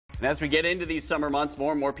And as we get into these summer months,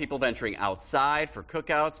 more and more people venturing outside for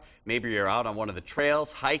cookouts. Maybe you're out on one of the trails,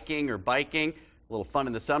 hiking or biking. A little fun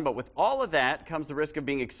in the sun, but with all of that comes the risk of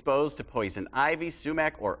being exposed to poison ivy,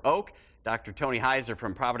 sumac, or oak. Dr. Tony Heiser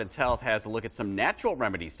from Providence Health has a look at some natural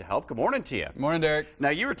remedies to help. Good morning to you. Good morning, Derek.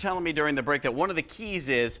 Now, you were telling me during the break that one of the keys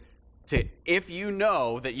is to, if you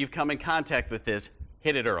know that you've come in contact with this,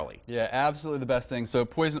 hit it early. Yeah, absolutely the best thing. So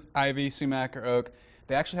poison ivy, sumac, or oak,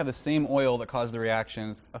 they actually have the same oil that causes the reaction.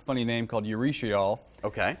 It's a funny name called urushiol.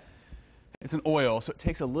 Okay. It's an oil, so it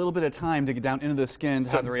takes a little bit of time to get down into the skin to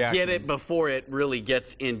have the reaction. Get it before it really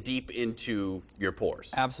gets in deep into your pores.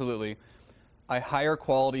 Absolutely. A higher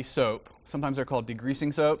quality soap, sometimes they're called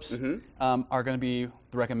degreasing soaps, are going to be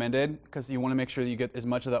recommended because you want to make sure that you get as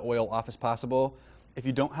much of that oil off as possible. If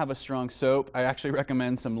you don't have a strong soap, I actually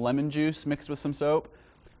recommend some lemon juice mixed with some soap.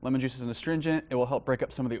 Lemon juice is an astringent. It will help break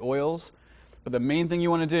up some of the oils. But the main thing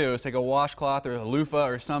you want to do is take a washcloth or a loofah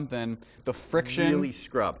or something, the friction. Really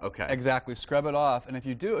scrub, okay. Exactly, scrub it off. And if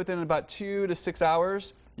you do it within about 2 to 6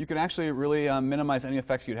 hours, you can actually really minimize any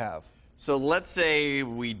effects you'd have. So let's say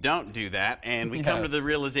we don't do that and we come to the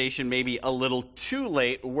realization maybe a little too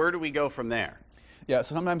late. Where do we go from there? Yeah,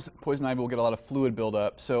 so sometimes poison ivy will get a lot of fluid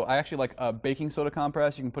buildup. So I actually like a baking soda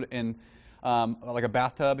compress. You can put it in like a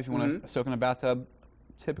bathtub if you want to soak in a bathtub.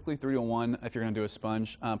 Typically 3 to 1 if you're going to do a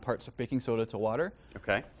sponge, parts of baking soda to water.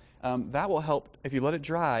 Okay. That will help, if you let it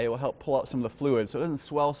dry, it will help pull out some of the fluid so it doesn't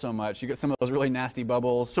swell so much. You get some of those really nasty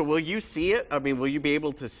bubbles. So will you see it? I mean, will you be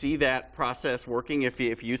able to see that process working if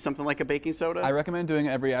you use something like a baking soda? I recommend doing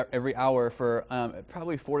it every hour for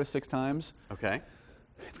probably 4 to 6 times. Okay.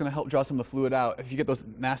 It's going to help draw some of the fluid out. If you get those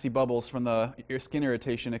nasty bubbles from your skin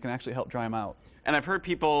irritation, it can actually help dry them out. And I've heard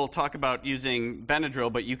people talk about using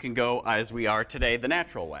Benadryl, but you can go, as we are today, the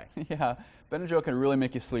natural way. Yeah, Benadryl can really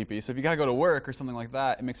make you sleepy. So if you got to go to work or something like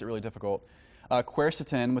that, it makes it really difficult.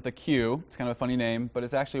 Quercetin with a Q, it's kind of a funny name, but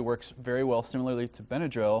it actually works very well similarly to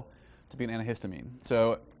Benadryl to be an antihistamine.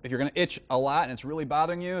 So if you're going to itch a lot and it's really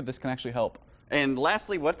bothering you, this can actually help. And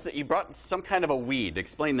lastly, you brought some kind of a weed.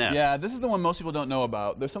 Explain that. Yeah, this is the one most people don't know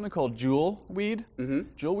about. There's something called jewel weed.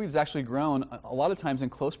 Jewel weed is actually grown a lot of times in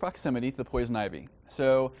close proximity to the poison ivy.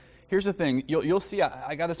 So here's the thing. You'll see,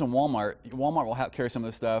 I got this in Walmart. Walmart will carry some of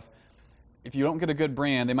this stuff. If you don't get a good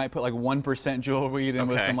brand, they might put like 1% jewel weed in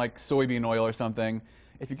with some like soybean oil or something.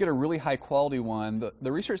 If you get a really high quality one,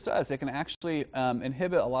 the research says it can actually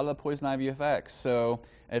inhibit a lot of the poison ivy effects. So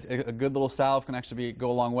a good little salve can actually go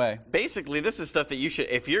a long way. Basically, this is stuff that you should,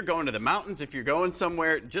 if you're going to the mountains, if you're going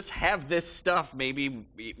somewhere, just have this stuff maybe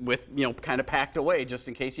with, kind of packed away just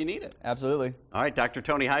in case you need it. Absolutely. All right, Dr.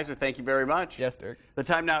 Tony Heiser, thank you very much. Yes, Derek. The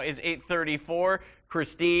time now is 8:34.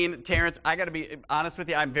 Christine, Terrence, I got to be honest with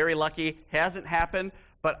you, I'm very lucky. Hasn't happened.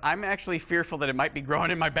 But I'm actually fearful that it might be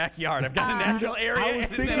growing in my backyard. I've got a natural area. I was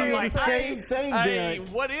thinking the same thing, Derek.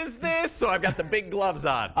 What is this? So I've got the big gloves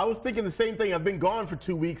on. I was thinking the same thing. I've been gone for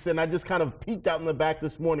 2 weeks, and I just kind of peeked out in the back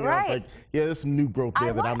this morning. Right. And I was like, yeah, there's some new growth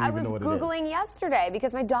there that I don't even know what it is. I was Googling yesterday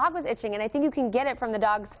because my dog was itching, and I think you can get it from the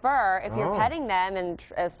dog's fur if you're petting them, and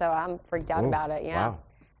so I'm freaked out about it. Yeah. Wow.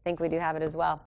 I think we do have it as well.